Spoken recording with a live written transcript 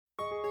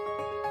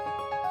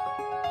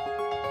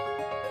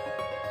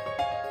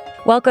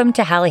Welcome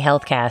to Hally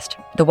Healthcast,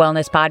 the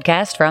wellness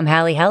podcast from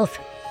Hally Health,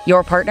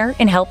 your partner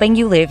in helping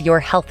you live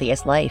your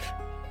healthiest life.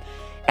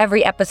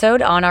 Every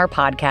episode on our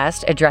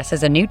podcast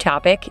addresses a new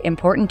topic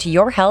important to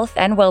your health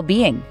and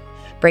well-being,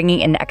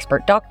 bringing in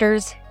expert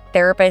doctors,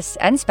 therapists,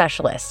 and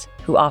specialists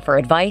who offer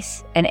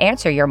advice and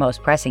answer your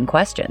most pressing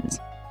questions.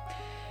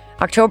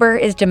 October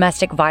is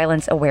Domestic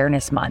Violence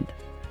Awareness Month,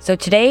 so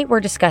today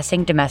we're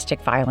discussing domestic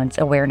violence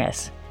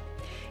awareness.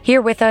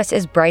 Here with us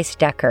is Bryce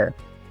Decker.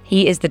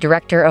 He is the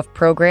Director of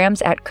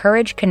Programs at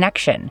Courage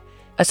Connection,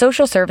 a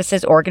social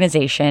services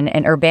organization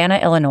in Urbana,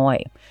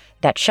 Illinois,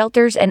 that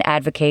shelters and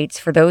advocates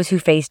for those who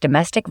face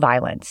domestic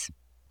violence.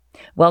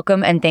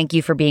 Welcome and thank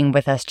you for being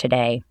with us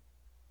today.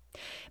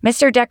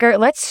 Mr. Decker,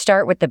 let's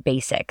start with the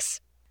basics.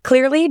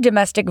 Clearly,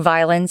 domestic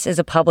violence is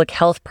a public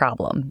health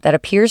problem that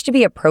appears to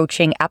be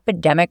approaching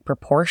epidemic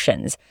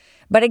proportions.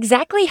 But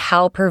exactly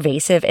how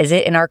pervasive is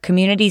it in our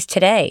communities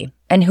today,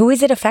 and who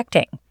is it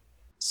affecting?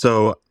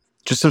 So,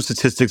 just some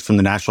statistics from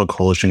the National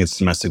Coalition Against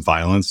Domestic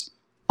Violence.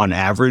 On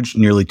average,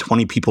 nearly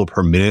 20 people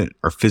per minute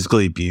are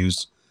physically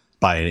abused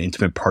by an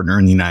intimate partner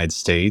in the United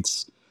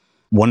States.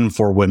 1 in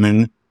 4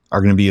 women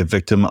are going to be a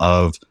victim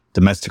of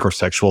domestic or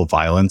sexual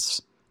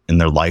violence in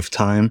their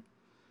lifetime.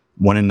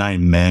 1 in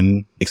 9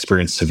 men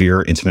experience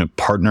severe intimate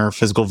partner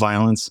physical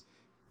violence,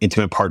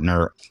 intimate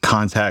partner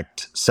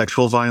contact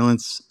sexual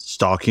violence,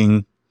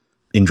 stalking,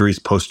 injuries,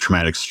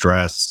 post-traumatic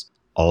stress,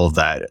 all of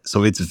that.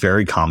 So it's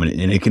very common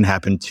and it can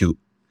happen to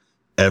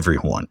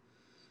everyone.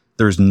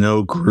 There's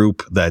no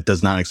group that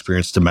does not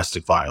experience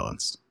domestic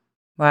violence.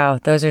 Wow,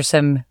 those are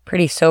some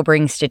pretty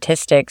sobering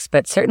statistics,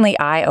 but certainly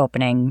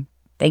eye-opening.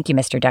 Thank you,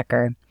 Mr.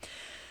 Decker.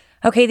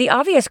 Okay, the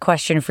obvious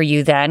question for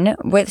you then,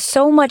 with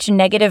so much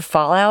negative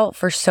fallout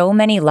for so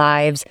many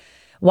lives,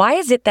 why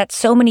is it that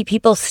so many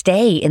people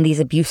stay in these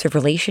abusive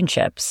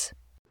relationships?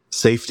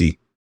 Safety.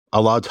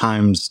 A lot of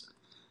times,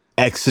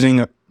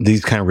 exiting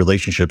these kind of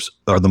relationships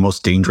are the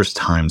most dangerous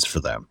times for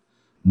them.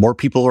 More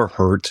people are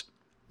hurt,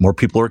 more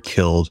people are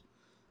killed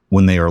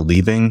when they are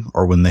leaving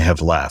or when they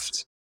have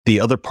left. The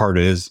other part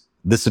is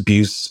this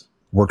abuse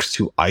works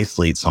to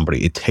isolate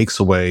somebody. It takes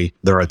away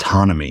their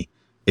autonomy.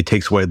 It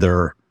takes away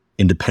their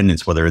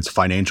independence, whether it's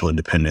financial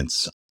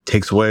independence. It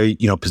takes away,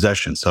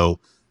 possession. So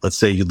let's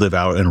say you live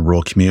out in a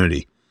rural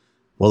community.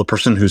 Well, the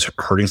person who's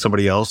hurting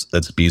somebody else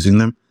that's abusing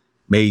them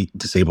may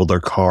disable their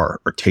car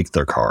or take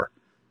their car,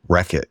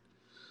 wreck it.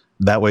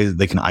 That way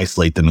they can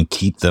isolate them and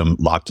keep them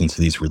locked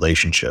into these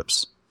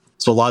relationships.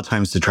 So a lot of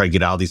times to try to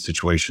get out of these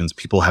situations,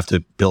 people have to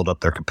build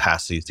up their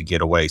capacity to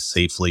get away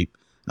safely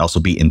and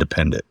also be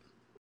independent.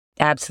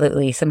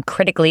 Absolutely. Some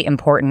critically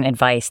important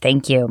advice.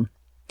 Thank you.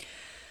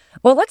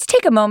 Well, let's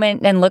take a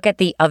moment and look at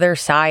the other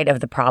side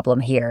of the problem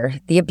here,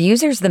 the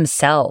abusers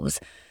themselves.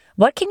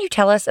 What can you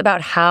tell us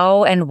about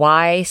how and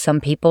why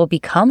some people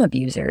become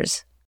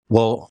abusers?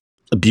 Well,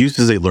 abuse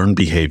is a learned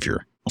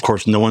behavior. Of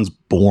course, no one's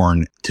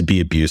born to be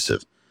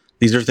abusive.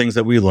 These are things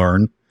that we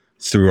learn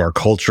through our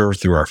culture,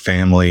 through our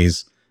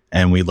families,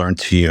 and we learn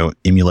to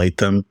emulate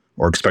them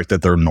or expect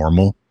that they're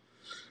normal.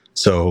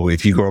 So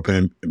if you grow up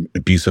in an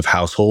abusive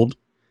household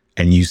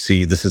and you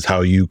see this is how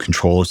you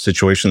control a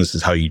situation, this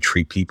is how you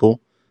treat people,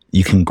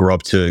 you can grow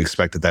up to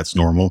expect that that's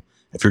normal.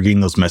 If you're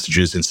getting those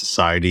messages in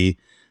society,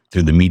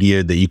 through the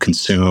media that you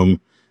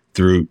consume,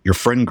 through your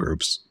friend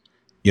groups,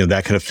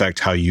 that can affect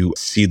how you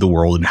see the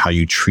world and how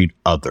you treat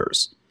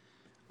others.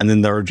 And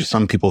then there are just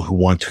some people who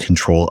want to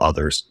control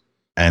others,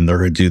 and they're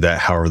going to do that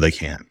however they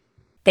can.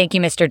 Thank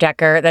you, Mr.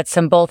 Decker. That's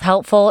some both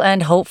helpful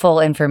and hopeful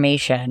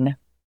information.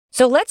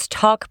 So let's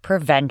talk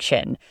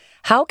prevention.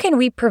 How can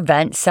we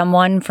prevent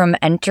someone from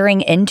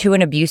entering into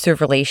an abusive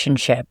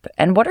relationship?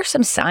 And what are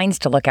some signs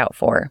to look out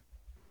for?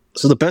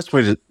 So the best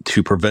way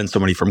to prevent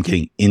somebody from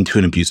getting into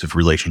an abusive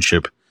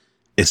relationship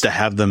is to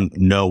have them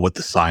know what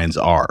the signs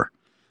are.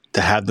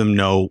 To have them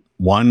know,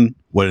 one,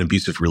 what an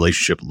abusive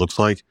relationship looks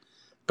like,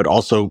 but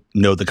also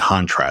know the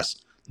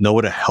contrast, know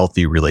what a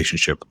healthy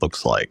relationship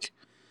looks like.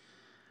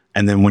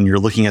 And then when you're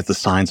looking at the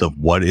signs of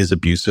what is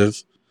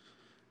abusive,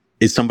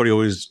 is somebody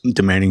always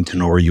demanding to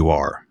know where you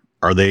are?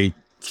 Are they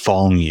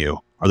following you?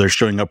 Are they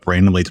showing up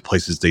randomly to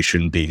places they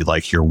shouldn't be,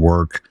 like your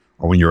work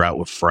or when you're out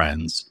with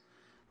friends?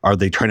 Are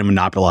they trying to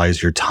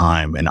monopolize your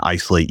time and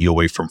isolate you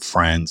away from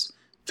friends,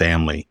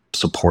 family,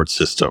 support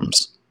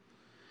systems?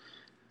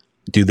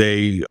 Do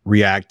they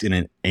react in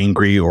an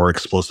angry or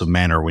explosive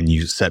manner when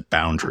you set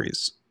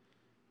boundaries?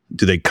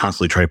 Do they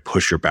constantly try to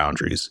push your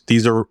boundaries?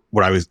 These are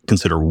what I would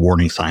consider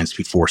warning signs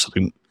before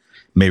something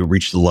may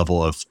reach the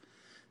level of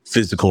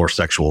physical or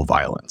sexual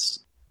violence.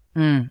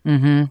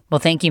 Mm-hmm. Well,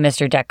 thank you,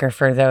 Mr. Decker,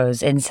 for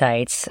those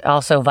insights.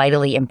 Also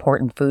vitally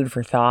important food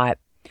for thought.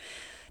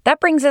 That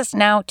brings us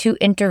now to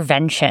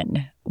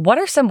intervention. What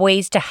are some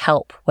ways to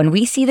help when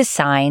we see the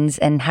signs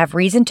and have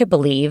reason to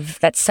believe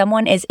that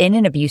someone is in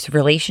an abusive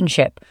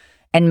relationship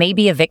and may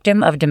be a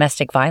victim of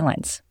domestic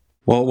violence?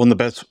 Well, one of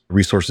the best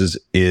resources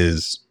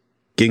is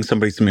getting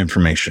somebody some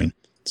information.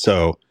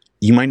 So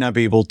you might not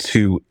be able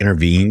to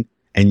intervene,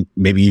 and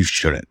maybe you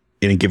shouldn't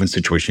in a given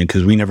situation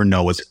because we never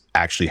know what's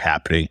actually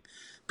happening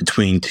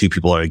between two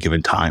people at a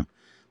given time.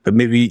 but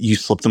maybe you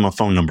slip them a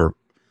phone number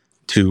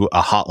to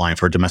a hotline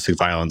for a domestic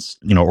violence,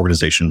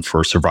 organization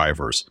for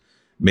survivors.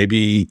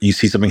 Maybe you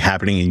see something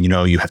happening and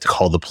you have to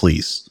call the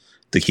police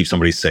to keep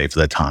somebody safe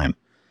at that time.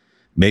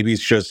 Maybe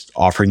it's just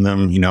offering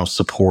them,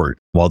 support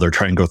while they're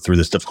trying to go through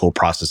this difficult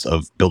process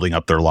of building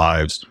up their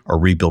lives or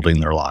rebuilding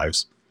their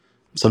lives.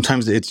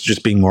 Sometimes it's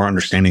just being more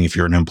understanding if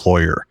you're an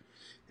employer.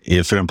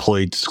 If an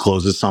employee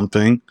discloses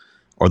something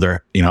or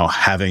they're,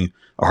 having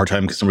a hard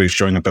time because somebody's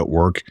showing up at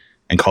work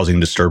and causing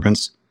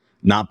disturbance,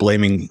 not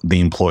blaming the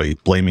employee,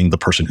 blaming the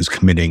person who's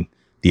committing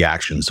the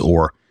actions,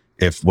 or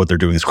if what they're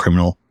doing is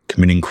criminal,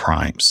 committing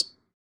crimes.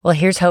 Well,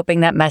 here's hoping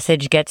that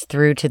message gets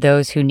through to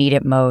those who need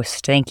it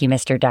most. Thank you,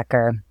 Mr.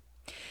 Decker.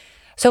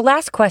 So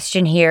last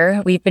question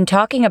here. We've been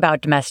talking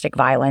about domestic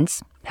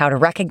violence, how to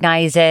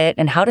recognize it,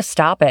 and how to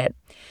stop it.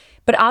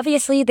 But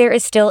obviously, there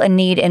is still a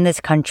need in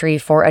this country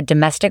for a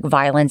Domestic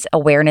Violence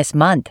Awareness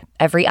Month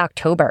every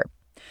October.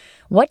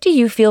 What do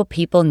you feel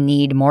people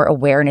need more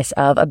awareness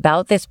of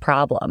about this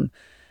problem?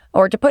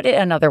 Or to put it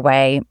another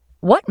way,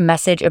 what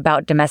message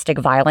about domestic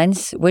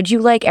violence would you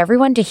like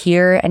everyone to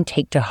hear and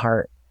take to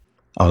heart?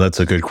 Oh, that's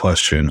a good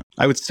question.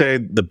 I would say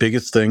the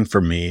biggest thing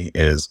for me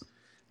is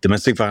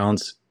domestic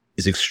violence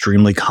is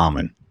extremely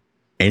common.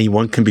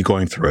 Anyone can be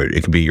going through it.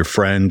 It can be your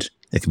friend.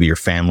 It can be your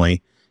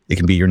family. It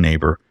can be your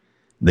neighbor.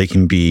 They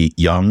can be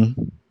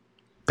young.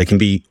 They can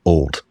be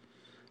old.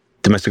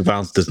 Domestic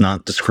violence does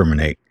not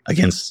discriminate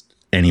against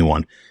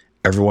anyone.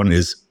 Everyone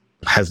has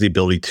the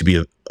ability to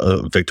be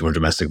a victim of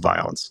domestic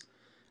violence.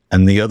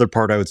 And the other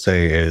part I would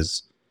say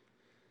is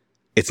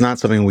it's not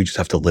something we just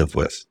have to live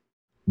with.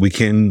 We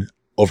can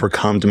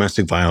overcome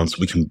domestic violence.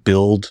 We can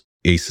build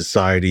a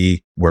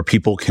society where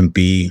people can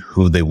be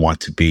who they want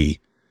to be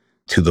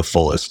to the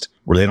fullest,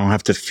 where they don't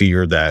have to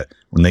fear that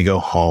when they go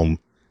home,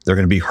 they're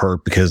going to be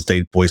hurt because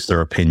they voice their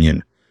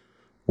opinion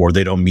or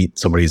they don't meet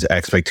somebody's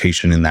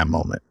expectation in that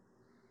moment.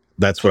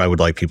 That's what I would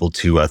like people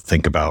to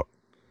think about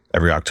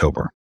every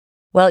October.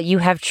 Well, you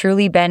have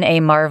truly been a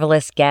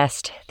marvelous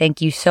guest. Thank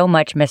you so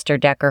much, Mr.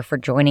 Decker, for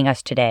joining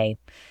us today,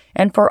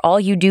 and for all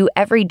you do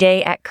every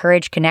day at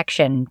Courage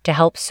Connection to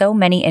help so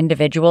many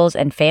individuals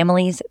and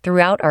families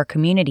throughout our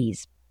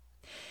communities.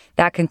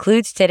 That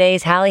concludes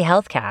today's Hally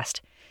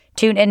Healthcast.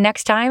 Tune in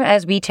next time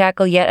as we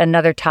tackle yet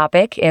another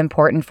topic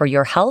important for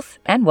your health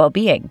and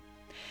well-being.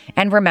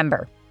 And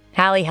remember,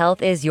 Hally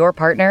Health is your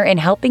partner in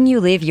helping you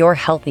live your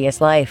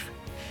healthiest life.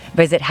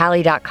 Visit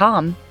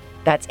Hally.com.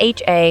 That's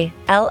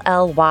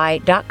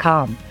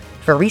HALLY.com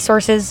for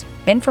resources,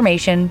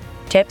 information,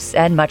 tips,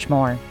 and much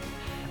more.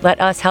 Let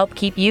us help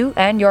keep you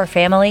and your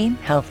family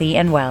healthy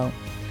and well.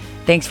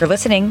 Thanks for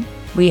listening.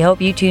 We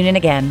hope you tune in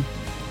again.